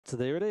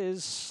There it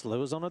is.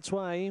 Lures on its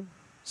way.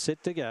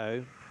 Set to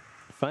go.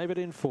 Favourite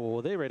in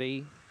 4. They're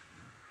ready.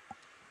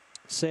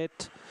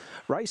 Set.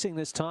 Racing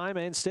this time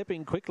and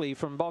stepping quickly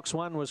from box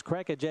 1 was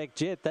Crackerjack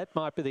Jet. That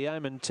might be the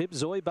Omen tip.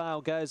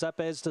 Zoibale goes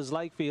up, as does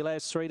Lakeview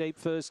Lass. 3 deep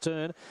first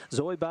turn.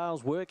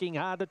 Zoibale's working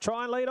hard to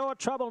try and lead. Oh,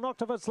 trouble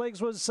knocked off its legs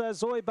was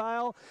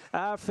Zoibale.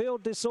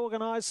 Field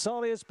disorganised.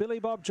 Solius, Billy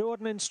Bob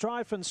Jordan in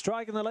strife and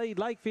striking the lead.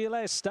 Lakeview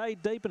Lass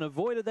stayed deep and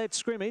avoided that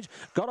scrimmage.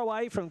 Got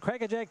away from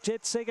Crackerjack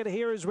Jet. Second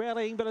here is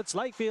rallying, but it's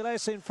Lakeview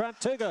Lass in front.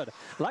 Too good.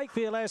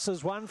 Lakeview Lass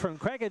has won from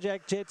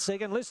Crackerjack Jet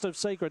second. List of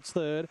Secrets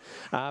third.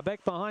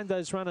 Back behind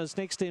those runners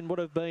next in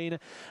would have been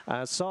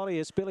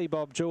Solius, Billy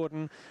Bob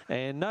Jordan,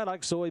 and No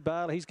Luck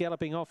Zoibale. He's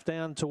galloping off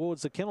down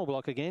towards the kennel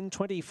block again.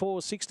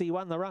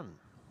 24.61 the run.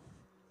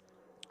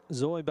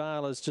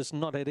 Zoibale has just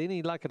not had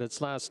any luck at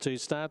its last 2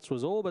 starts.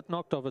 Was all but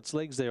knocked off its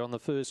legs there on the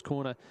first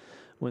corner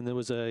when there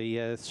was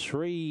a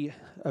 3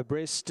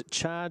 abreast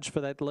charge for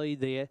that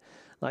lead there.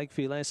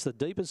 Lakeview Lass, the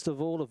deepest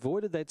of all,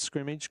 avoided that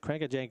scrimmage.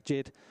 Crackerjack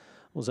Jet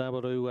was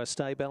able to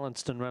stay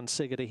balanced and run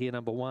second to here,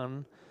 number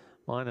 1.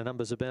 Minor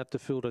numbers about to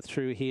filter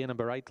through here.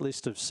 Number 8,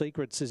 List of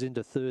Secrets, is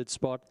into 3rd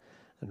spot.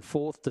 And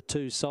 4th to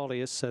 2,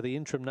 Solius. So the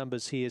interim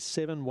numbers here,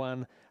 7,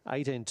 1,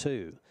 8 and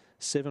 2.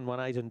 7, 1,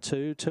 8 and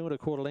 2. 2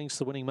 1/4 lengths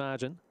the winning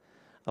margin.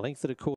 A length and a quarter.